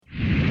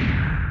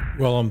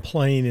Well, I'm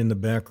playing in the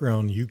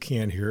background. You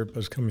can't hear it, but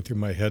it's coming through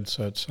my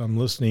headsets. I'm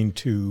listening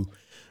to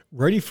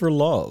Ready for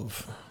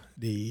Love.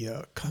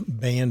 The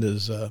band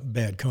is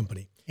Bad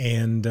Company.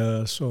 And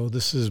so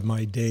this is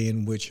my day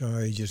in which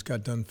I just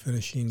got done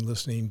finishing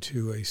listening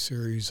to a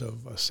series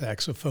of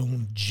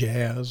saxophone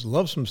jazz.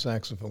 Love some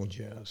saxophone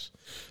jazz.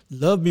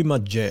 Love me my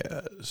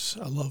jazz.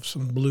 I love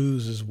some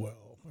blues as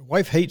well. My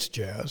wife hates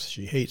jazz.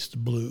 She hates the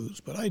blues,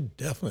 but I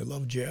definitely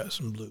love jazz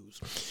and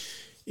blues.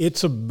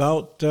 It's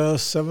about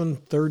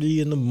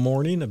 7:30 in the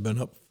morning. I've been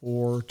up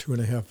for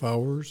 2.5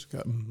 hours.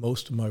 Got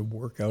most of my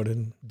work out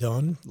and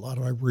done. A lot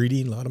of my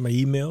reading, a lot of my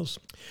emails.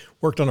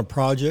 Worked on a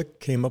project,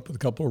 came up with a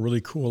couple of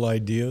really cool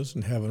ideas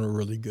and having a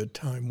really good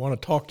time. Want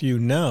to talk to you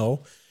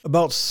now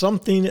about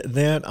something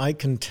that I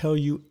can tell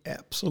you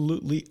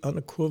absolutely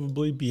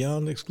unequivocally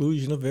beyond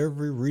exclusion of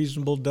every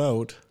reasonable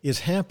doubt is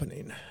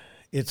happening.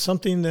 It's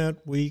something that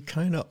we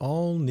kind of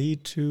all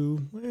need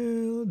to,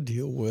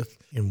 deal with.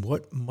 And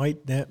what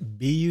might that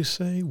be, you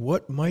say?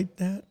 What might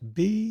that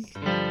be?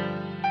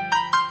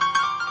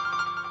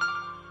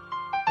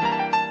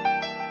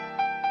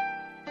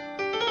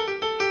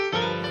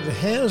 It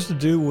has to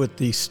do with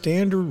the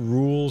standard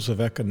rules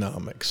of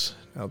economics.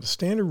 Now, the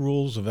standard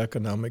rules of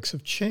economics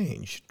have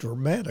changed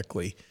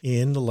dramatically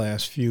in the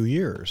last few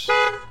years.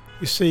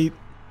 You see,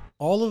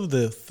 all of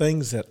the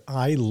things that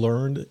I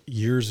learned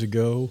years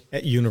ago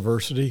at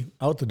university,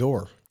 out the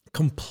door,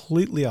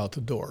 completely out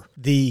the door.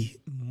 The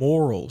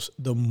morals,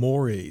 the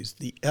mores,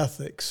 the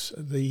ethics,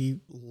 the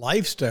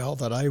lifestyle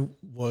that I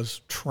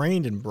was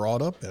trained and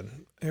brought up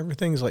in,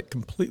 everything's like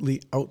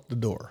completely out the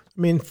door.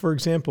 I mean, for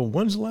example,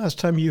 when's the last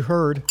time you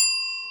heard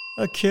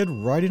a kid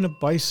riding a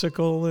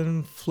bicycle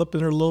and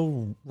flipping their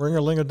little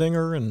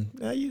ring-a-ling-a-dinger? And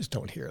you just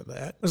don't hear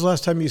that. When's the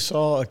last time you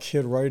saw a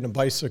kid riding a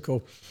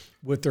bicycle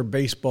with their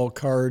baseball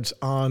cards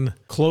on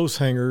clothes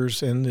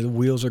hangers and the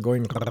wheels are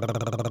going?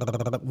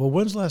 Well,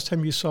 when's the last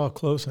time you saw a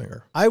clothes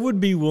hanger? I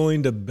would be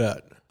willing to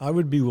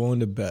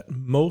bet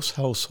most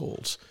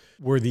households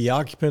where the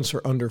occupants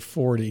are under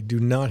 40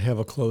 do not have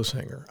a clothes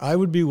hanger. I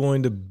would be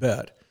willing to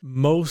bet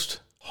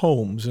most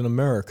homes in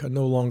America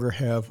no longer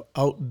have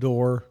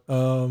outdoor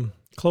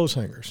clothes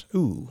hangers.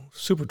 Ooh,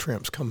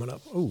 Supertramp's coming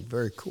up. Ooh,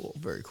 very cool,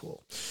 very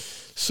cool.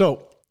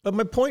 But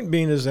my point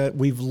being is that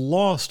we've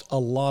lost a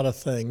lot of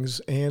things,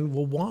 and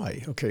well,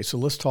 why? Okay, so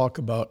let's talk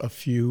about a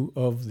few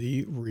of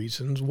the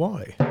reasons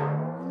why.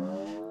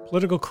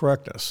 Political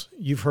correctness.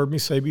 You've heard me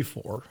say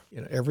before,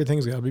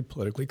 everything's got to be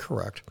politically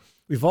correct.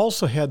 We've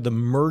also had the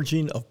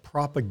merging of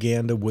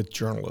propaganda with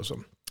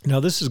journalism. Now,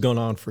 this has gone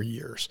on for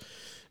years.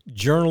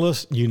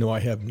 Journalists, I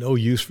have no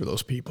use for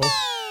those people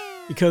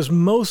because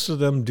most of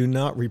them do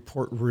not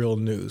report real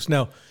news.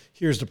 Now,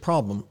 here's the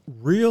problem.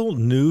 Real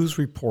news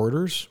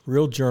reporters,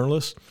 real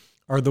journalists,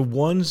 are the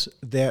ones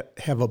that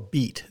have a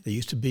beat. They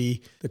used to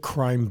be the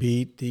crime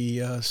beat,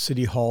 the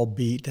city hall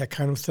beat, that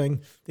kind of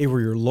thing. They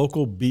were your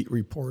local beat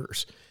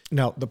reporters.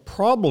 Now, the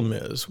problem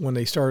is when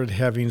they started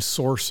having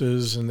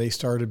sources and they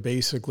started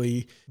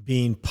basically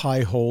being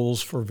pie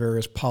holes for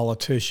various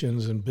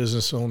politicians and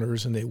business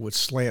owners, and they would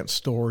slant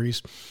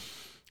stories.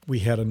 We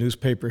had a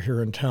newspaper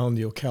here in town,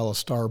 the Ocala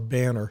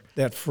Star-Banner,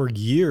 that for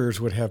years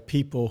would have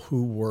people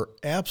who were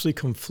absolutely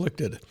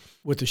conflicted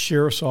with the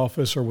sheriff's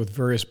office or with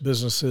various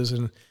businesses,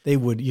 and they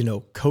would,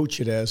 coach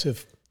it as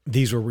if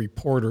these were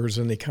reporters,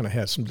 and they kind of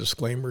had some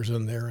disclaimers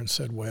in there and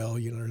said, well,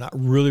 they're not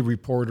really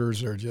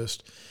reporters, they're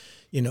just,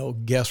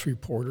 guest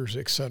reporters,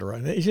 et cetera.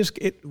 And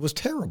it was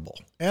terrible,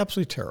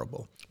 absolutely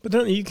terrible. But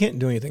then you can't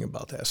do anything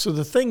about that. So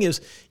the thing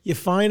is, you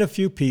find a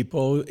few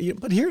people,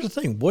 but here's the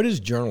thing. What is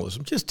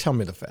journalism? Just tell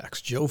me the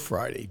facts. Joe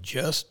Friday,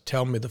 just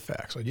tell me the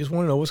facts. I just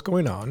want to know what's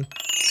going on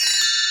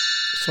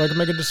so I can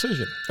make a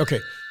decision.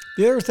 Okay,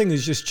 the other thing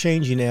is just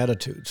changing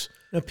attitudes.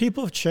 Now,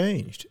 people have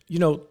changed.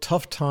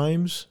 Tough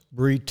times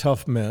breed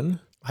tough men.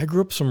 I grew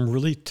up some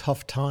really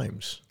tough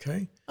times,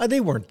 okay?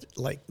 They weren't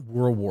like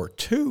World War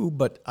II,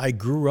 but I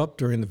grew up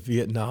during the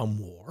Vietnam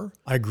War.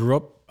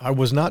 I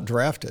was not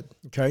drafted,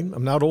 okay?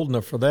 I'm not old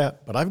enough for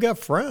that, but I've got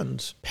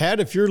friends. Pat,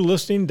 if you're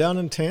listening down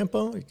in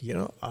Tampa,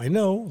 I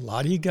know a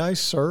lot of you guys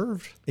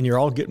served, and you're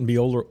all getting to be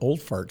old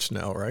farts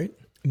now, right?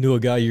 Knew a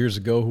guy years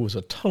ago who was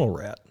a tunnel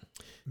rat.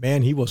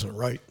 Man, he wasn't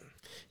right.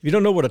 If you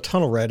don't know what a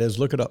tunnel rat is,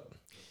 look it up.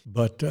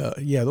 But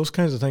those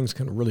kinds of things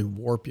can really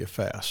warp you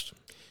fast.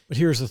 But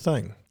here's the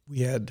thing.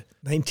 We had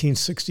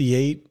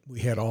 1968, we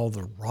had all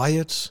the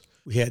riots,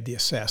 we had the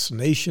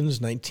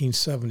assassinations,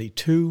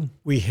 1972,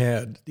 we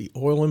had the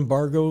oil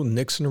embargo,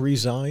 Nixon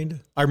resigned.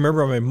 I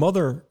remember my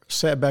mother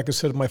sat back and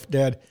said to my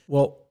dad,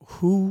 well,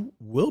 who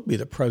will be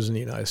the president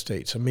of the United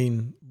States? I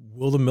mean,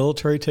 will the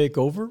military take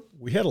over?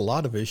 We had a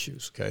lot of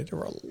issues, okay? There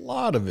were a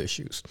lot of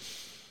issues.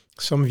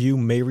 Some of you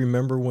may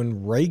remember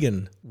when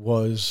Reagan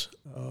was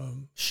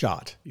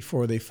shot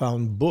before they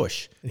found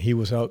Bush, and he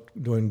was out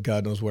doing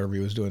God knows whatever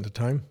he was doing at the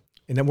time.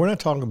 And then we're not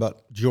talking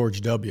about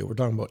George W. We're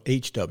talking about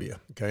H.W.,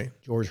 okay?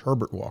 George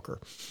Herbert Walker,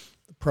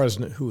 the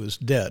president who is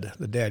dead,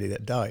 the daddy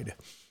that died,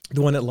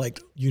 the one that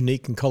liked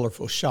unique and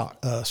colorful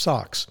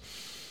socks.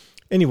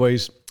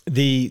 Anyways,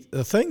 the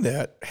thing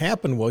that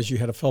happened was you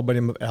had a fellow by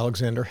the name of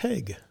Alexander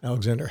Haig.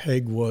 Alexander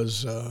Haig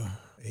was a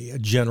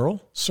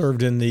general,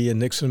 served in the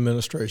Nixon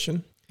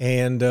administration,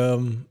 and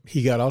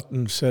he got out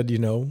and said,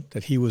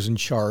 that he was in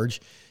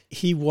charge.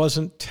 He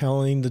wasn't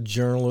telling the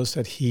journalists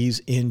that he's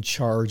in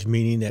charge,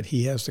 meaning that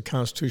he has the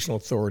constitutional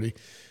authority,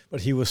 but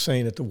he was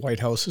saying that the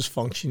White House is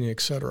functioning, et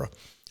cetera.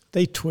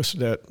 They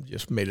twisted it,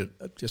 just made it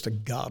just a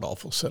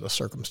god-awful set of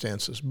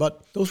circumstances.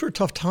 But those were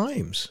tough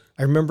times.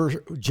 I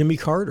remember Jimmy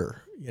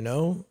Carter,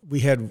 we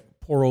had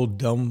poor old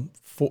dumb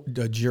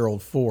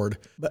Gerald Ford.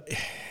 But,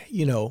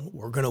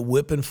 we're going to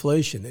whip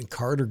inflation. And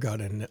Carter got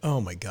in,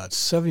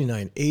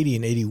 79, 80,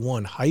 and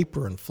 81,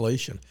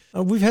 hyperinflation.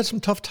 We've had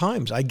some tough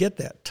times. I get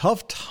that.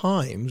 Tough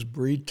times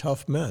breed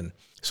tough men.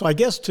 So I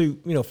guess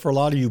for a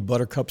lot of you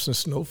buttercups and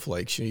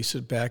snowflakes, you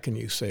sit back and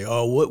you say,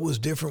 oh, what was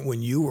different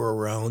when you were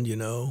around,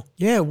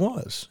 Yeah, it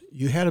was.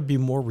 You had to be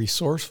more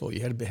resourceful. You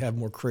had to have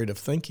more creative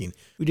thinking.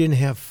 We didn't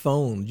have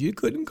phones. You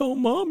couldn't call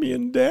mommy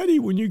and daddy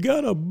when you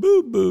got a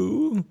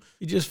boo-boo.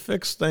 You just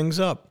fixed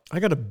things up. I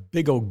got a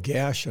big old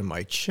gash on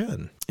my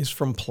chin. It's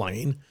from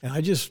playing. And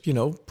I just,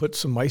 put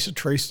some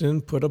isotretinoin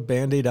in, put a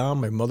Band-Aid on.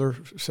 My mother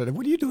said,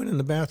 what are you doing in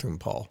the bathroom,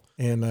 Paul?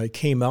 And I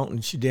came out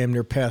and she damn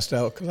near passed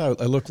out because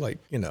I looked like,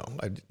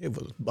 I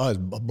was a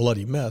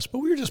bloody mess. But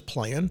we were just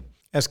playing.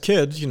 As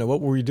kids, what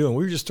were we doing?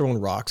 We were just throwing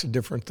rocks at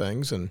different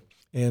things. And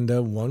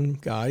one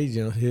guy,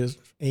 his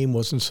aim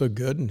wasn't so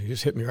good, and he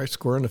just hit me right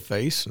square in the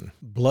face and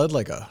bled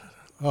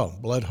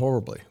bled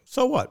horribly.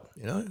 So what?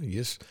 You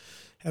just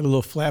had a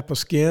little flap of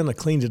skin. I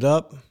cleaned it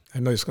up. I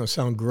know it's going to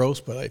sound gross,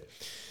 but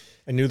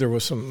I knew there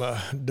was some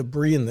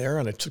debris in there,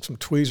 and I took some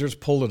tweezers,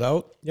 pulled it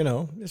out.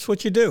 It's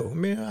what you do. I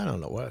mean, I don't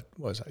know, what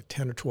was I,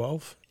 10 or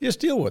 12? You just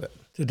deal with it.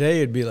 Today,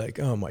 it'd be like,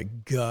 oh, my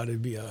God,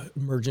 it'd be an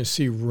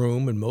emergency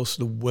room, and most of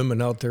the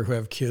women out there who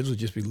have kids would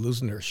just be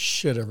losing their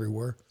shit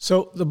everywhere.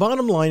 So the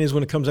bottom line is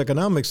when it comes to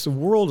economics, the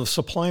world of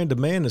supply and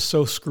demand is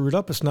so screwed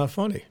up, it's not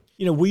funny.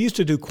 We used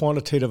to do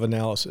quantitative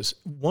analysis.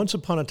 Once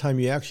upon a time,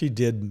 you actually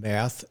did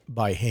math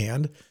by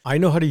hand. I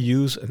know how to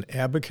use an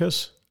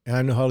abacus, and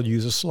I know how to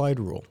use a slide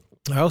rule.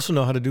 I also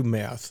know how to do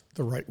math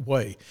the right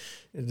way.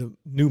 The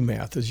new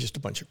math is just a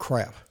bunch of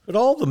crap. But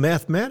all the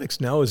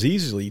mathematics now is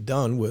easily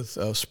done with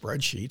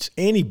spreadsheets.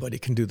 Anybody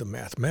can do the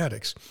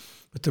mathematics.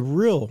 But the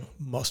real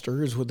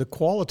muster is with the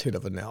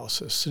qualitative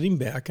analysis, sitting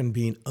back and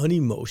being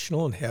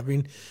unemotional and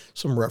having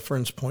some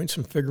reference points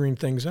and figuring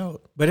things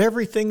out. But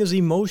everything is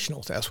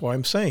emotional. That's why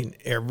I'm saying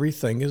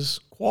everything is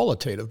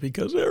qualitative,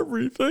 because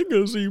everything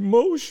is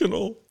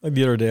emotional. Like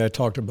the other day I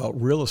talked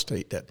about real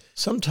estate, that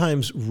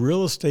sometimes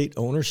real estate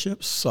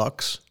ownership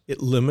sucks.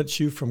 It limits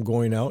you from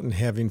going out and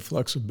having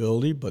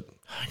flexibility, but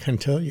I can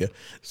tell you,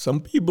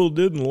 some people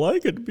didn't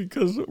like it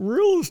because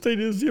real estate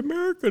is the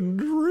American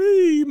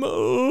dream.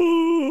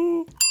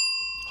 Oh.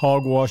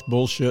 Hogwash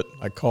bullshit.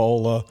 I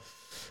call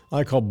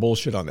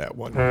bullshit on that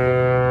one.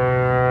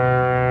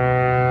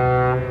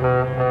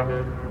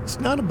 It's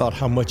not about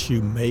how much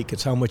you make,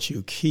 it's how much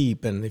you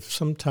keep. And if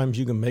sometimes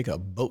you can make a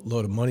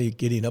boatload of money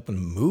getting up and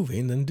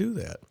moving, then do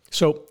that.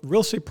 So real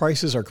estate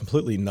prices are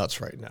completely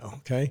nuts right now,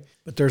 okay?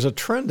 But there's a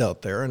trend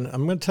out there, and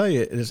I'm going to tell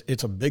you,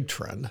 it's a big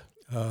trend.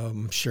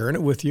 I'm sharing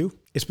it with you.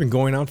 It's been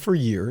going on for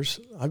years.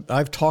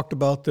 I've talked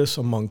about this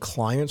among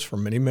clients for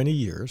many, many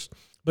years.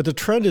 But the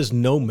trend is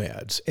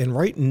nomads. And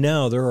right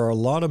now, there are a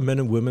lot of men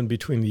and women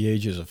between the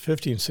ages of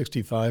 50 and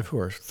 65 who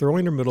are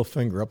throwing their middle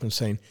finger up and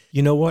saying,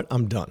 you know what,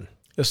 I'm done.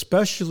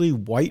 Especially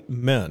white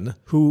men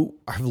who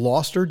have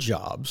lost their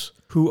jobs,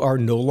 who are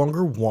no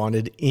longer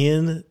wanted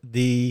in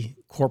the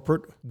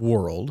corporate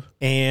world.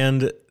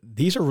 And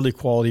these are really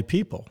quality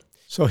people.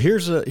 So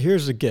here's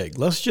a gig.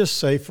 Let's just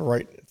say for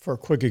a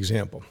quick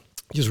example,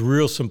 just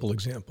real simple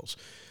examples.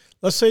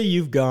 Let's say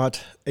you've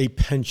got a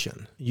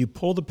pension. You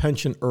pull the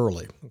pension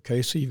early,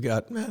 okay? So you've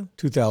got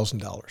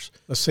 $2,000.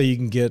 Let's say you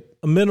can get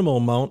a minimal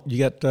amount. You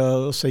get,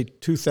 let's say,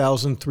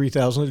 $2,000,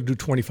 $3,000 to do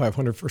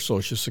 $2,500 for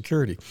Social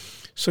Security.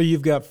 So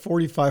you've got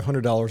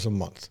 $4,500 a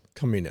month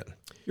coming in.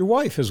 Your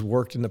wife has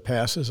worked in the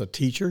past as a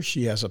teacher.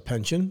 She has a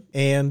pension.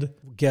 And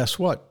guess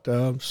what?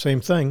 Same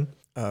thing.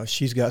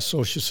 She's got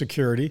Social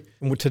Security.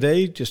 And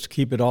today, just to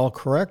keep it all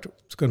correct,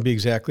 it's going to be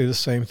exactly the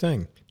same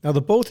thing. Now, the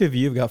both of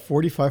you have got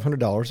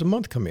 $4,500 a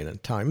month coming in.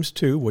 Times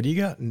 2, what do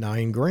you got?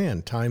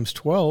 $9,000. Times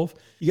 12,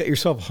 you got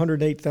yourself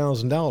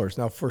 $108,000.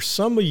 Now, for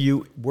some of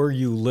you where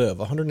you live,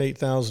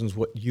 $108,000 is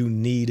what you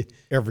need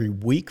every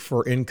week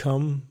for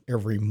income,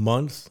 every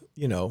month,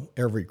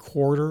 every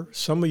quarter.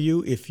 Some of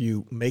you, if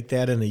you make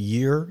that in a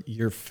year,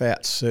 you're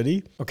fat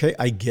city. Okay,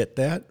 I get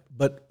that.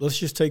 But let's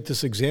just take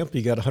this example.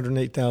 You got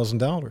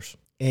 $108,000.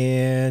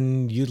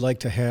 And you'd like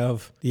to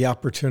have the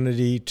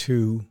opportunity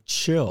to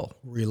chill,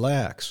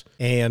 relax,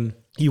 and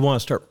you want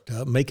to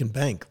start making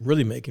bank,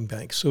 really making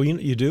bank. So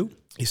you do.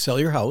 You sell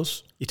your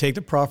house, you take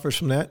the profits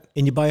from that,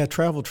 and you buy a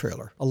travel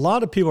trailer. A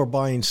lot of people are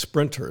buying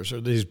Sprinters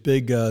or these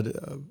big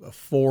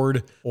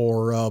Ford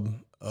or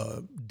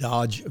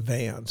Dodge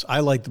vans. I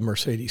like the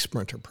Mercedes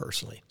Sprinter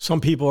personally.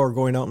 Some people are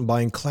going out and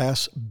buying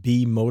Class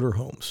B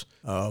motorhomes.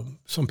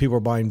 Some people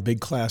are buying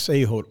big Class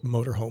A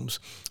motorhomes.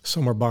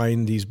 Some are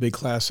buying these big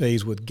Class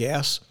A's with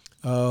gas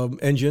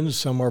engines.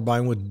 Some are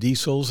buying with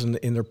diesels and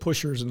their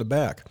pushers in the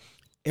back.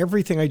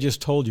 Everything I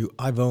just told you,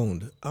 I've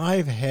owned.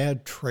 I've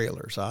had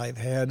trailers. I've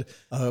had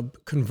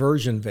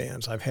conversion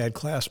vans. I've had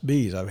Class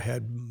Bs. I've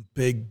had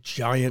big,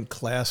 giant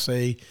Class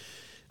A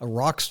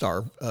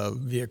Rockstar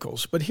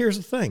vehicles. But here's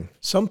the thing.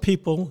 Some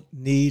people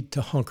need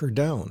to hunker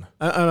down.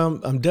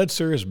 And I'm dead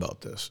serious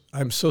about this.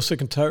 I'm so sick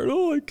and tired.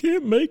 Oh, I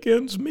can't make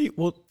ends meet.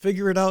 Well,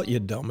 figure it out, you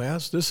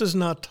dumbass. This is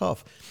not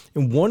tough.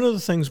 And one of the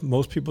things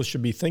most people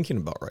should be thinking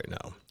about right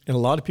now, and a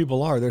lot of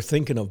people are, they're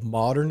thinking of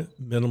modern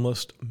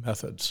minimalist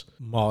methods.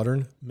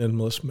 Modern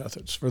minimalist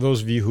methods. For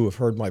those of you who have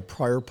heard my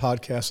prior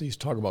podcasts, I used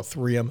to talk about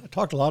 3M. I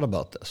talked a lot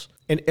about this.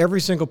 And every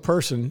single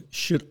person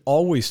should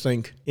always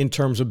think in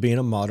terms of being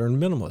a modern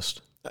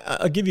minimalist.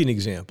 I'll give you an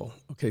example.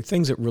 Okay,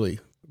 things that really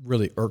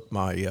irk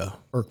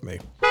me.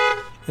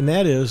 And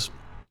that is,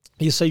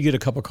 you say you get a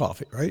cup of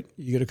coffee, right?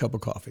 You get a cup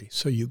of coffee.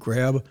 So you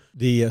grab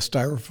the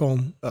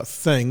styrofoam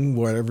thing,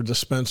 whatever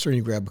dispenser, and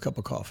you grab a cup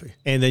of coffee.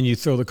 And then you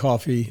throw the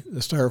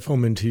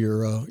styrofoam into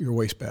your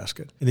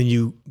wastebasket. And then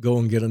you go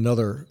and get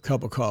another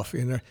cup of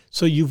coffee in there.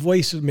 So you've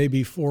wasted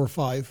maybe 4 or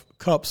 5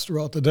 cups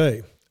throughout the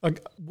day.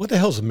 What the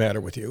hell's the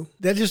matter with you?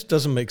 That just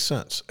doesn't make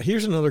sense.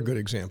 Here's another good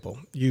example.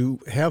 You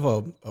have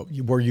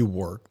where you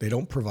work, they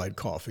don't provide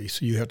coffee,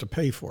 so you have to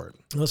pay for it.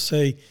 Let's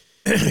say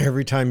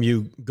every time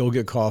you go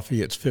get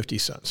coffee, it's 50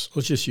 cents.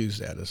 Let's just use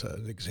that as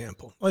an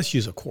example. Let's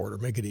use a quarter,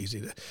 make it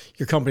easy.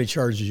 Your company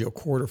charges you a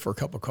quarter for a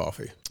cup of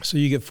coffee. So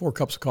you get 4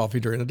 cups of coffee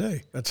during the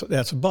day. That's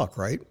 $1,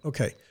 right?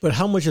 Okay. But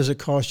how much does it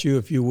cost you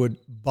if you would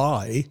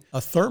buy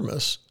a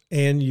thermos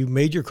and you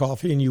made your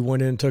coffee and you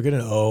went in and took it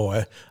and,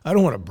 I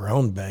don't want a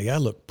brown bag. I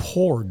look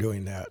poor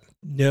doing that.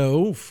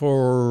 No,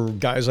 for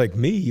guys like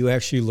me, you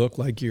actually look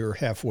like you're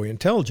halfway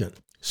intelligent.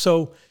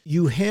 So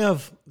you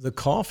have the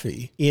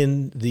coffee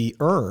in the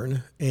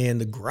urn and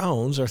the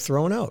grounds are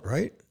thrown out,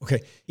 right?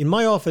 Okay. In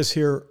my office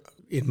here,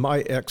 in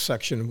my X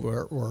section,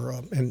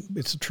 and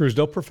it's a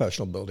Truesdale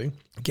Professional Building.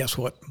 Guess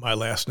what? My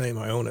last name,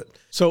 I own it.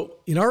 So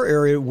in our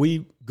area,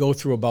 we go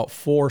through about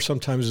 4,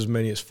 sometimes as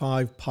many as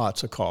 5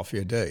 pots of coffee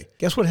a day.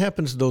 Guess what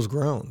happens to those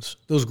grounds?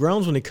 Those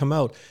grounds, when they come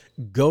out,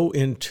 go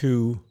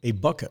into a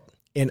bucket.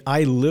 And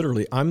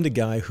I'm the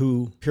guy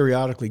who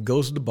periodically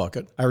goes to the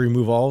bucket. I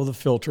remove all of the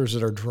filters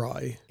that are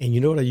dry. And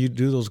you know what I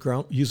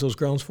use those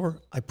grounds for?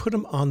 I put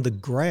them on the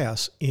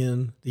grass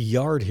in the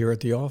yard here at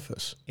the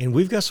office. And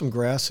we've got some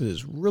grass that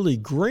is really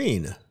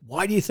green.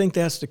 Why do you think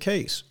that's the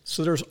case?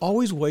 So there's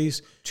always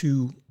ways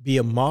to be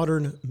a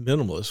modern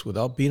minimalist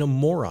without being a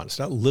moron. It's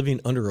not living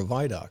under a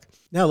viaduct.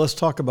 Now let's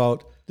talk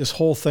about this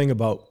whole thing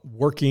about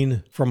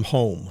working from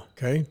home,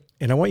 okay?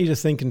 And I want you to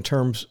think in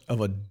terms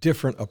of a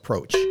different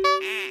approach.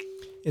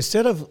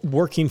 Instead of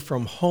working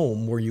from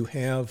home where you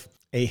have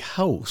a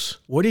house,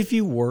 what if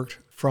you worked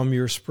from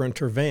your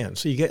Sprinter van?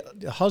 So you get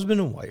a husband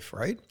and wife,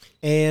 right?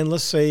 And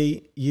let's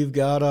say you've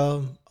got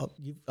a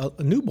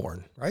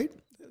newborn, right?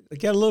 You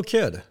got a little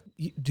kid.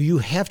 Do you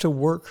have to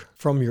work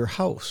from your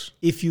house?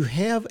 If you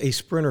have a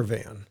Sprinter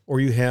van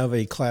or you have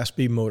a Class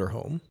B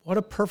motorhome, what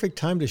a perfect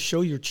time to show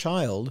your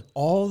child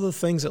all the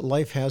things that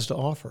life has to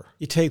offer.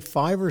 You take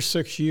 5 or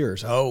 6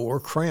 years. Oh, we're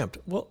cramped.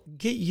 Well,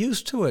 get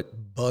used to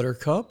it,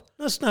 buttercup.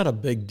 That's not a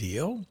big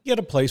deal. You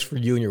got a place for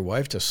you and your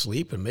wife to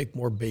sleep and make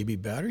more baby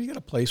batter. You got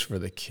a place for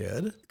the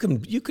kid.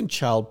 You can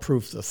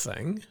child-proof the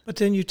thing. But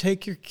then you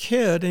take your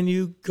kid and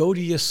you go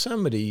to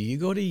Yosemite. You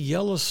go to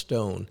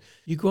Yellowstone.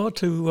 You go out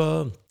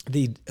to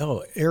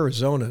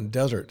Arizona and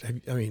desert.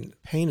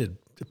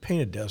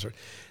 Painted desert.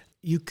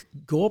 You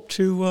go up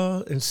to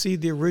and see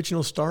the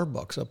original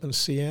Starbucks up in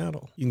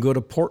Seattle. You can go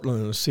to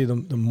Portland and see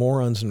the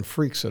morons and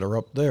freaks that are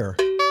up there.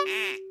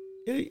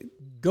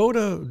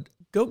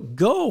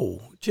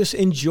 Go. Just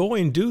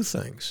enjoy and do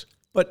things.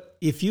 But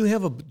if you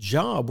have a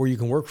job where you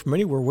can work from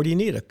anywhere, what do you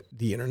need?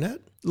 The internet?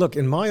 Look,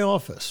 in my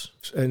office,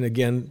 and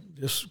again,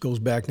 this goes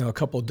back now a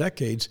couple of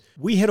decades,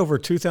 we had over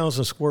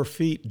 2,000 square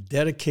feet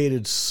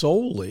dedicated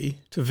solely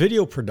to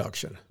video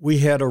production. We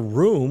had a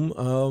room,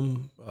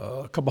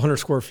 a couple hundred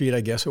square feet,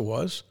 I guess it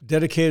was,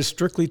 dedicated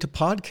strictly to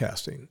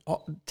podcasting.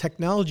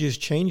 Technology has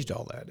changed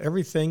all that.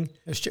 Everything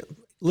has changed.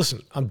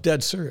 Listen, I'm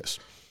dead serious.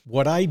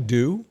 What I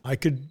do, I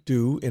could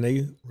do in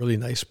a really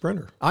nice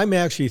Sprinter. I'm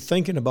actually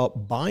thinking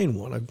about buying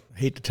one. I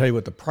hate to tell you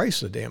what the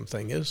price of the damn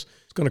thing is.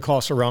 It's going to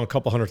cost around a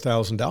couple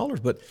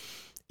 $100,000, but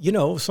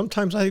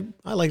sometimes I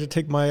like to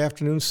take my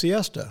afternoon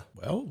siesta.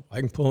 Well, I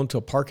can pull into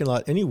a parking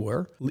lot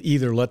anywhere,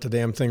 either let the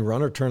damn thing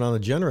run or turn on the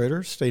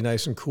generator, stay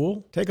nice and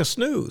cool, take a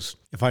snooze.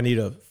 If I need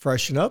to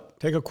freshen up,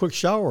 take a quick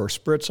shower or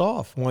spritz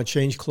off. Want to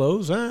change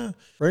clothes?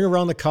 Ring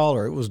around the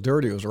collar. It was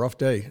dirty. It was a rough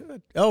day.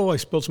 Oh, I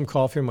spilled some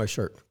coffee in my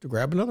shirt. To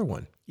grab another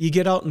one. You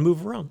get out and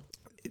move around.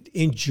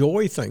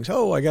 Enjoy things.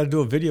 Oh, I got to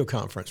do a video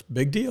conference.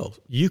 Big deal.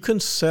 You can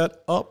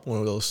set up one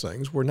of those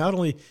things where not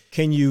only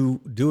can you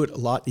do it a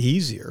lot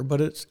easier, but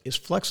it's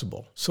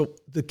flexible. So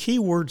the key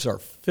words are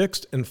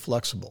fixed and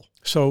flexible.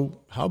 So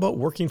how about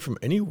working from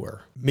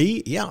anywhere?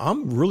 Me, yeah,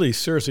 I'm really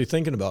seriously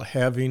thinking about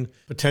having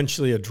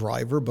potentially a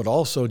driver, but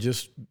also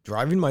just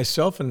driving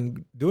myself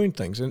and doing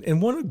things.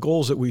 And one of the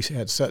goals that we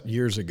had set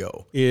years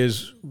ago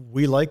is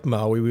we like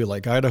Maui, we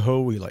like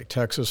Idaho, we like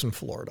Texas and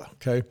Florida,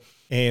 okay?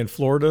 And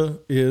Florida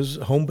is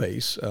home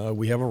base.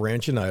 We have a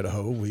ranch in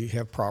Idaho. We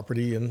have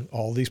property in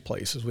all these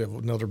places. We have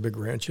another big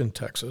ranch in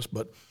Texas.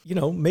 But,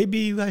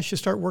 maybe I should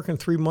start working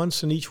 3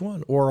 months in each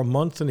one or a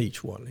month in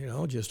each one.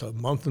 Just a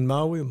month in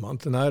Maui, a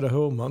month in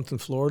Idaho, a month in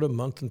Florida, a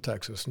month in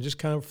Texas, and just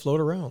kind of float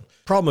around.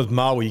 Problem with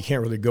Maui, you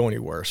can't really go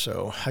anywhere.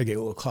 So I get a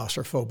little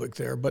claustrophobic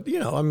there. But,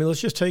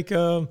 let's just take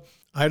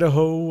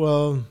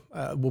Idaho,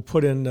 we'll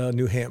put in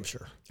New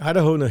Hampshire.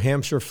 Idaho, New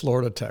Hampshire,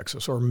 Florida,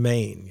 Texas, or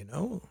Maine,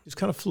 just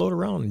kind of float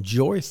around,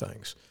 enjoy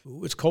things.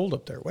 Ooh, it's cold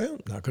up there. Well,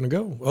 not going to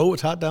go. Oh,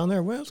 it's hot down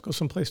there. Well, let's go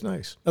someplace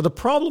nice. Now, the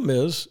problem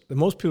is that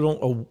most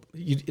people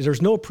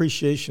there's no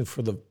appreciation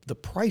for the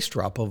price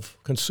drop of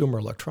consumer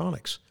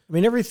electronics. I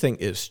mean, everything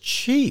is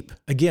cheap.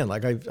 Again,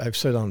 like I've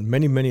said on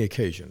many, many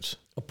occasions,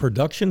 a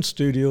production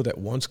studio that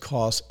once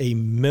cost a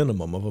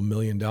minimum of $1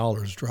 million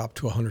dropped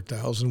to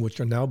 $100,000, which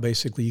are now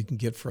basically you can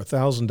get for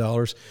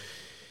 $1,000.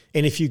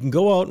 And if you can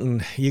go out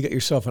and you get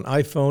yourself an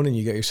iPhone and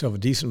you get yourself a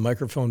decent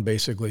microphone,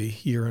 basically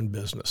you're in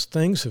business.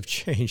 Things have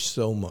changed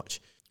so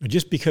much.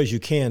 Just because you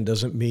can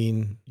doesn't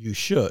mean you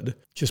should.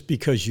 Just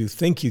because you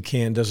think you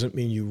can doesn't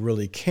mean you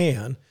really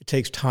can. It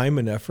takes time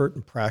and effort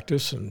and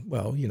practice, and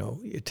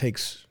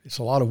it's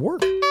a lot of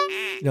work.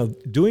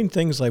 Doing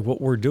things like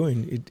what we're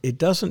doing, it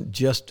doesn't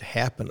just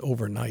happen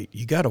overnight.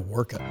 You got to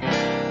work it.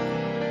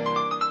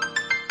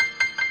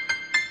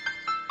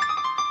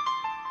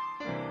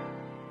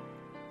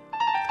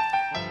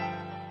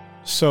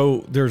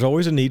 So there's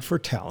always a need for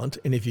talent,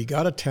 and if you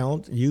got a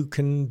talent, you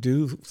can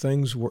do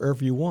things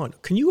wherever you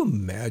want. Can you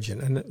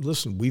imagine? And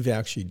listen, we've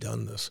actually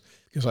done this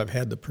because I've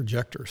had the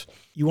projectors.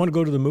 You want to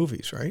go to the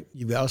movies, right?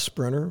 You've got a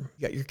Sprinter,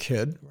 you got your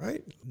kid,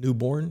 right?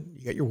 Newborn,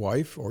 you got your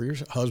wife or your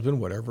husband,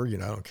 whatever, I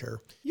don't care.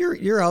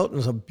 You're out in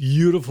a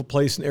beautiful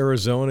place in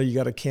Arizona, you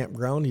got a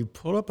campground, you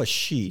put up a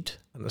sheet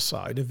on the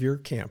side of your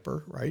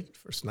camper, right?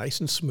 It's nice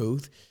and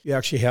smooth. You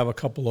actually have a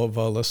couple of,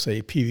 let's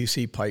say,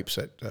 PVC pipes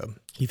that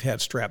you've had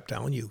strapped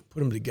down. You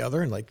put them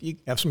together and you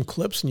have some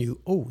clips and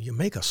you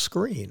make a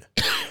screen.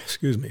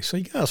 Excuse me. So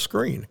you got a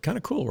screen. Kind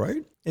of cool,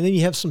 right? And then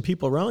you have some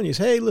people around. You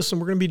say, hey, listen,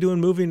 we're going to be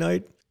doing movie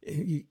night.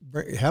 You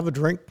have a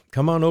drink.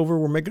 Come on over.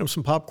 We're making up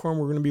some popcorn.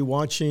 We're going to be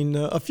watching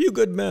A Few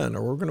Good Men,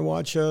 or we're going to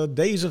watch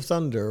Days of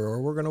Thunder,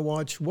 or we're going to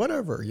watch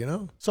whatever,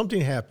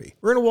 something happy.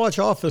 We're going to watch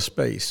Office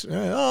Space.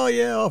 Oh,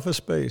 yeah, Office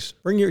Space.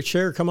 Bring your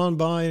chair. Come on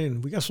by.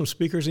 And we got some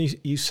speakers. And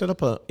you set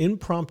up an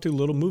impromptu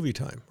little movie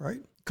time, right?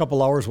 A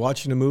couple hours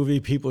watching a movie,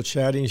 people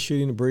chatting,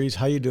 shooting the breeze.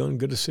 How you doing?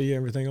 Good to see you.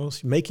 Everything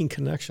else. Making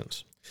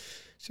connections.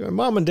 So my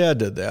mom and dad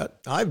did that.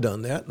 I've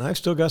done that, and I've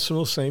still got some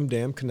of those same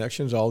damn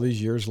connections all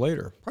these years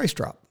later. Price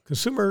drop.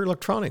 Consumer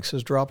electronics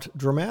has dropped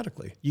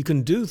dramatically. You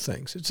can do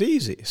things. It's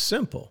easy,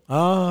 simple.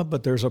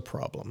 But there's a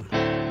problem.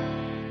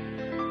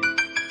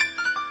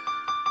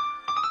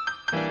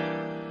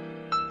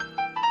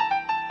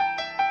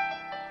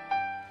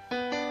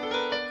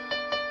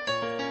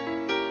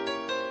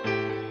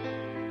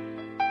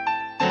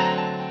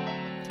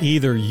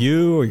 Either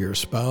you or your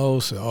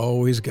spouse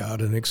always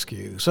got an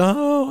excuse.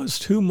 Oh, it's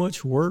too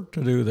much work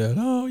to do that.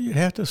 Oh, you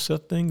have to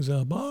set things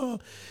up. Oh,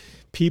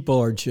 people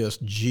are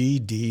just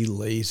GD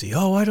lazy.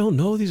 Oh, I don't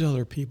know these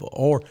other people.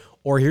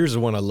 Or here's the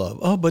one I love.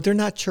 Oh, but they're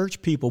not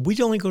church people.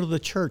 We only go to the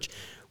church.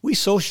 We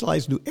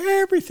socialize, do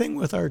everything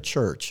with our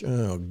church.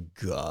 Oh,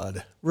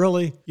 God.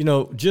 Really?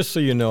 Just so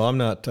you know, I'm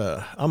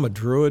a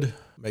Druid.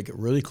 Make it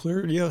really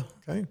clear to you,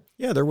 okay?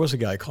 Yeah, there was a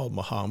guy called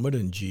Muhammad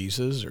and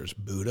Jesus. There's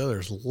Buddha.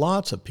 There's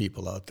lots of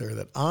people out there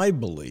that I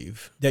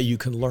believe that you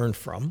can learn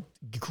from.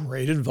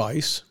 Great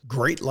advice,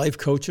 great life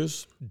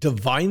coaches,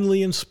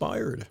 divinely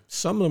inspired.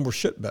 Some of them were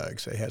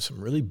shitbags. They had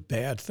some really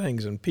bad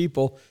things, and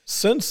people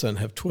since then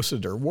have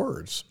twisted their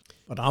words.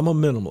 But I'm a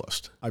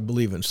minimalist. I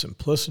believe in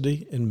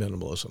simplicity and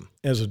minimalism.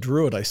 As a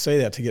Druid, I say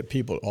that to get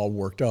people all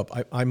worked up.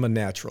 I'm a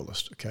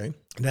naturalist, okay?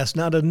 And that's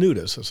not a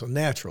nudist. It's a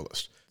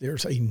naturalist.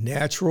 There's a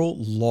natural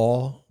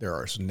law.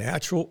 There is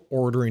natural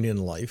ordering in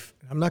life.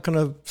 I'm not going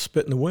to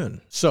spit in the wind.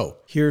 So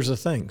here's the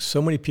thing.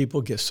 So many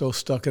people get so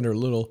stuck in their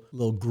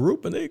little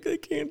group and they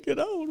can't get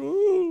out.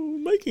 Oh,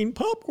 making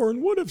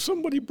popcorn. What if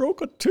somebody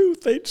broke a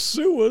tooth? They'd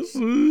sue us.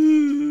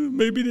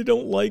 Maybe they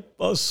don't like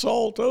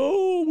salt.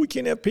 Oh, we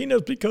can't have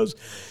peanuts because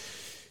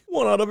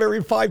 1 out of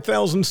every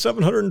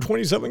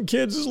 5,727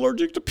 kids is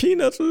allergic to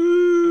peanuts.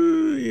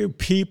 You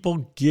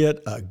people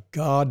get a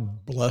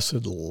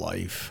God-blessed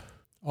life.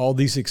 All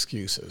these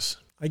excuses.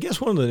 I guess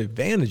one of the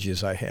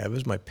advantages I have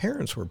is my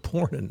parents were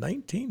born in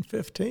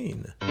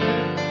 1915.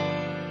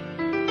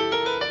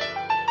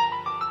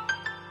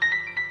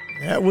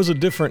 That was a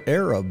different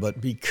era,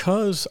 but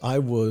because I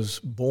was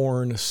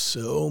born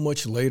so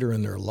much later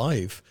in their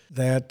life,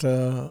 that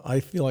I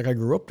feel like I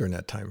grew up during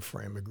that time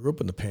frame. I grew up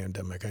in the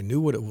pandemic. I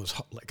knew what it was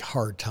like,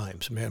 hard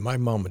times. Man, my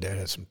mom and dad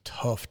had some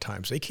tough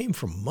times. They came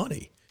from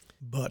money,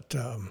 but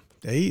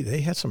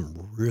they had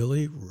some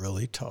really,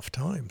 really tough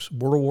times.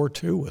 World War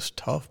II was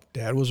tough.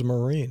 Dad was a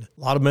Marine.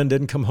 A lot of men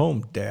didn't come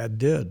home. Dad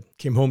did.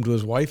 Came home to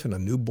his wife and a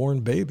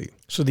newborn baby.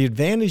 So the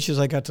advantage is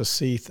I got to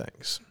see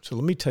things. So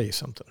let me tell you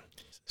something.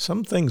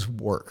 Some things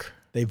work.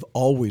 They've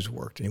always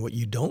worked. And what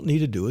you don't need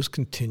to do is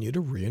continue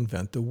to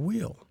reinvent the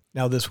wheel.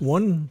 Now, this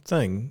one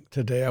thing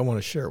today I want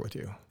to share with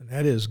you, and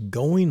that is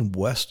going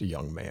west,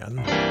 young man.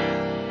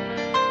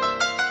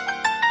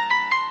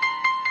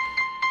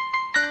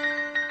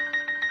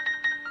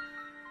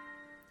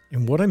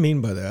 And what I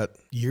mean by that,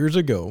 years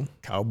ago,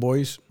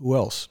 cowboys, who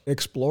else?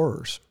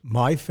 Explorers.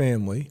 My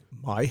family,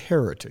 my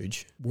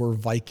heritage, were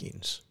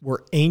Vikings,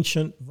 were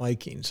ancient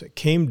Vikings that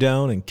came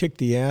down and kicked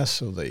the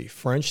ass of the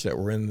French that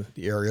were in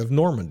the area of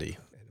Normandy.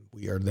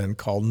 We are then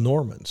called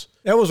Normans.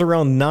 That was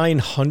around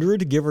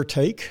 900, give or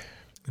take.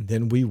 And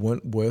then we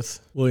went with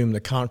William the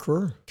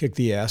Conqueror, kicked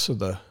the ass of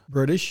the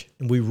British,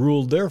 and we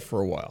ruled there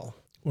for a while.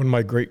 One of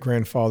my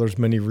great-grandfathers,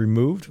 many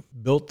removed,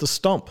 built the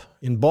Stump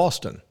in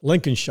Boston,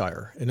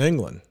 Lincolnshire, in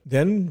England.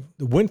 Then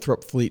the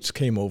Winthrop fleets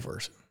came over.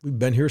 We've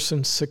been here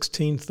since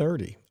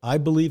 1630. I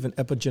believe in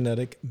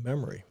epigenetic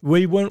memory.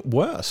 We went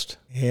west,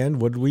 and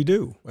what did we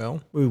do?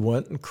 Well, we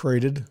went and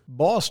created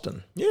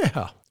Boston.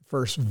 Yeah.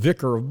 First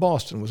vicar of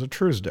Boston was a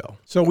Truesdell.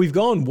 So we've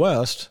gone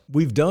west.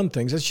 We've done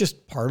things. It's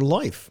just part of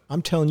life.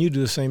 I'm telling you to do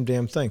the same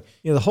damn thing.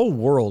 The whole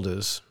world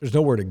there's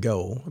nowhere to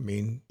go. I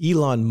mean,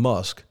 Elon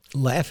Musk,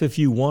 laugh if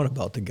you want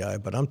about the guy,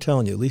 but I'm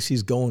telling you, at least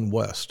he's going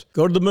west.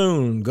 Go to the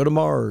moon, go to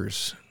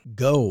Mars,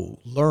 go,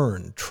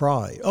 learn,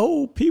 try.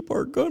 Oh, people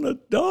are going to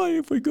die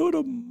if we go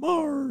to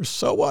Mars.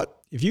 So what?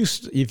 If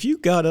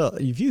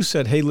you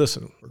said, hey,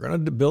 listen, we're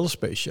going to build a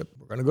spaceship,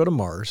 we're going to go to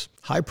Mars,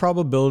 high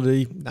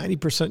probability,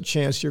 90%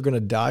 chance you're going to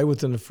die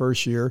within the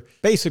first year,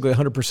 basically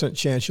 100%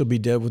 chance you'll be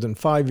dead within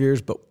 5 years,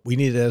 but we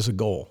need it as a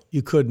goal.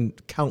 You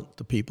couldn't count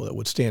the people that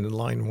would stand in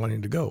line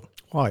wanting to go.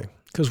 Why?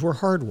 Because we're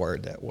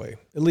hardwired that way.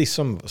 At least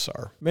some of us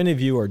are. Many of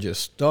you are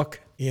just stuck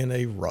in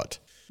a rut.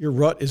 Your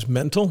rut is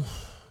mental,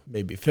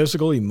 maybe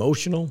physical,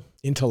 emotional,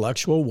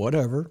 intellectual,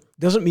 whatever.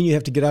 Doesn't mean you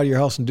have to get out of your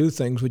house and do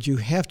things, but you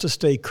have to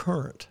stay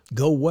current.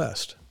 Go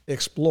west.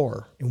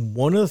 Explore. And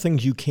one of the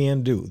things you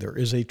can do, there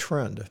is a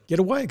trend. Get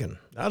a wagon,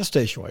 not a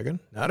station wagon,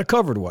 not a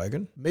covered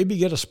wagon. Maybe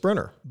get a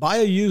Sprinter. Buy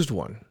a used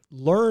one.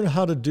 Learn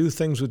how to do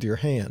things with your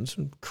hands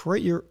and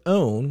create your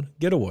own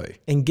getaway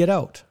and get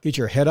out. Get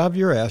your head out of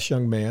your ass,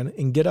 young man,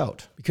 and get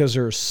out, because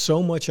there's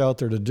so much out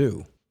there to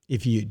do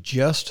if you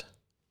just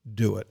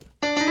do it.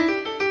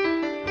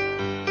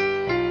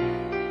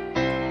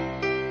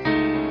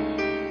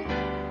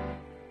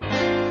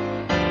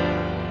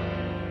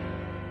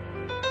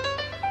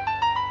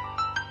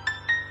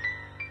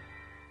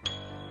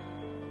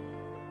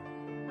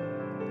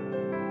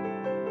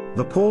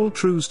 The Paul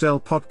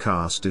Truesdell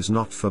podcast is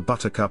not for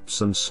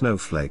buttercups and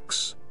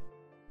snowflakes.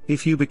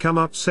 If you become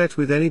upset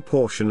with any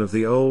portion of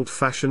the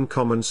old-fashioned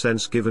common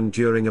sense given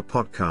during a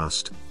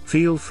podcast,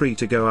 feel free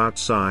to go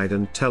outside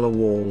and tell a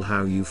wall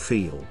how you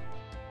feel.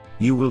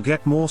 You will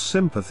get more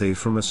sympathy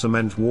from a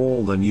cement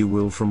wall than you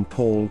will from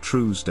Paul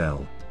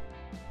Truesdell.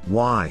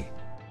 Why?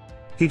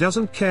 He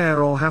doesn't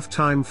care or have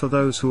time for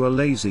those who are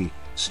lazy,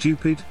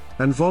 stupid,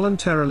 and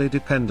voluntarily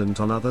dependent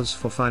on others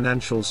for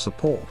financial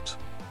support.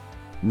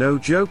 No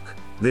joke,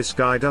 this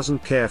guy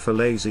doesn't care for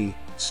lazy,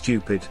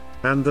 stupid,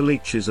 and the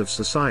leeches of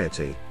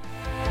society.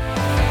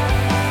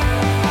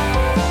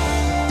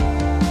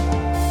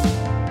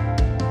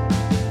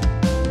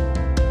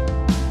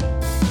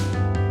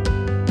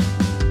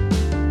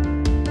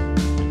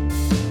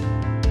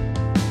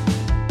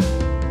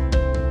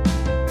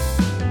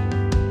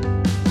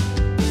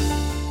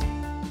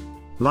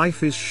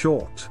 Life is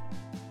short.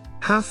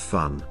 Have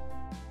fun.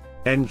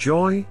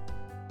 Enjoy.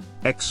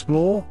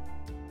 Explore.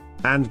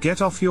 And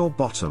get off your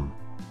bottom.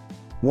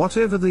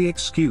 Whatever the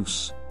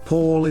excuse,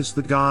 Paul is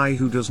the guy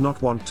who does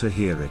not want to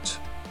hear it.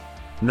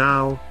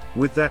 Now,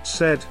 with that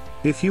said,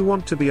 if you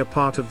want to be a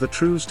part of the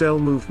Truesdell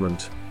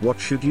movement, what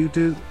should you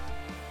do?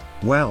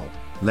 Well,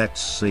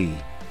 let's see.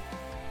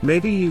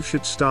 Maybe you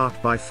should start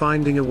by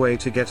finding a way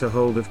to get a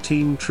hold of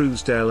Team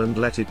Truesdell and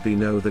let it be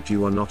know that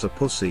you are not a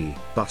pussy,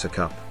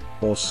 buttercup,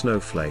 or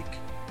snowflake.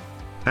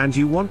 And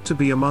you want to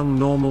be among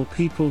normal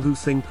people who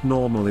think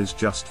normal is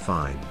just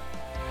fine.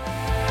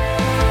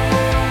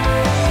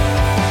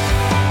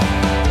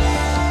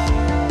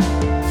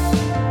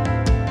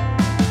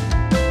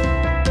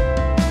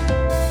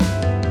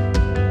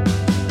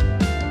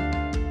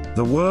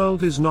 The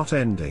world is not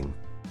ending.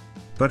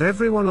 But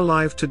everyone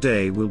alive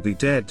today will be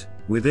dead,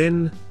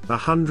 within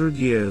 100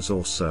 years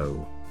or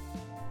so.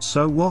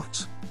 So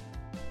what?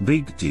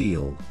 Big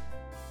deal.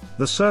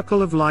 The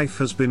circle of life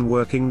has been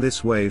working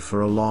this way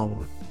for a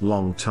long,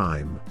 long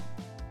time.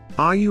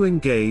 Are you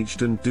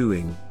engaged and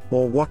doing,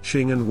 or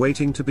watching and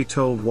waiting to be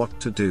told what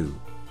to do?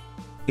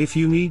 If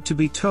you need to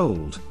be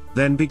told,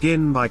 then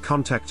begin by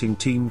contacting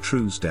Team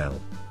Truesdell.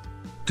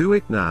 Do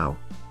it now.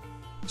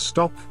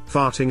 Stop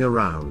farting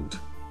around.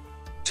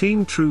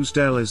 Team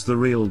Truesdale is the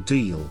real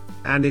deal,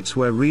 and it's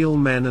where real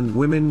men and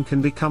women can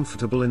be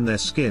comfortable in their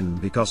skin,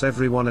 because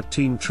everyone at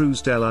Team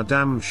Truesdale are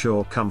damn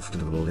sure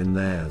comfortable in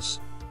theirs.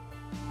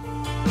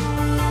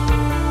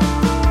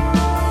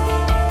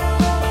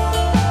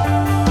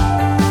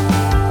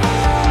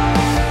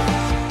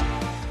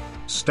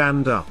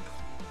 Stand up.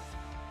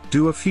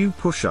 Do a few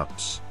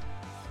push-ups.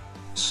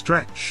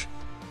 Stretch.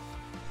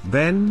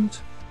 Bend.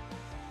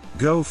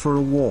 Go for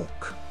a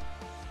walk.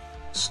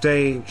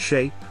 Stay in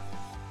shape.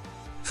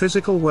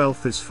 Physical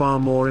wealth is far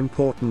more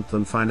important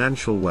than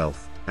financial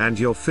wealth, and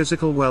your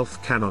physical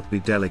wealth cannot be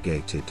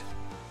delegated.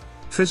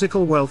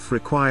 Physical wealth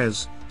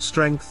requires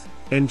strength,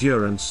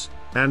 endurance,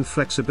 and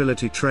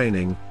flexibility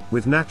training,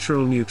 with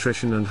natural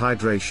nutrition and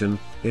hydration,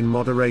 in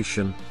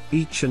moderation,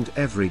 each and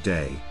every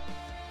day.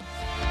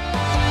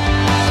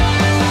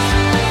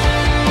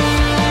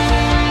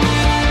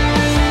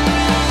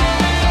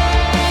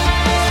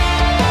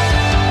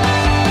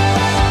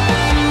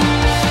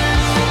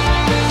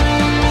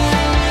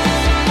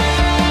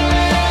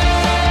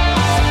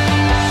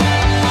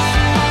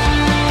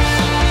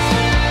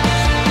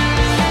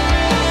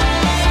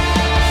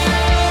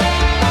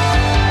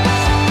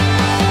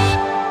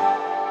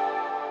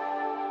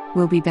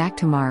 We'll be back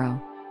tomorrow.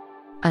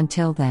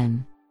 Until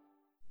then,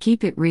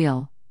 keep it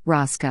real,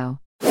 Roscoe.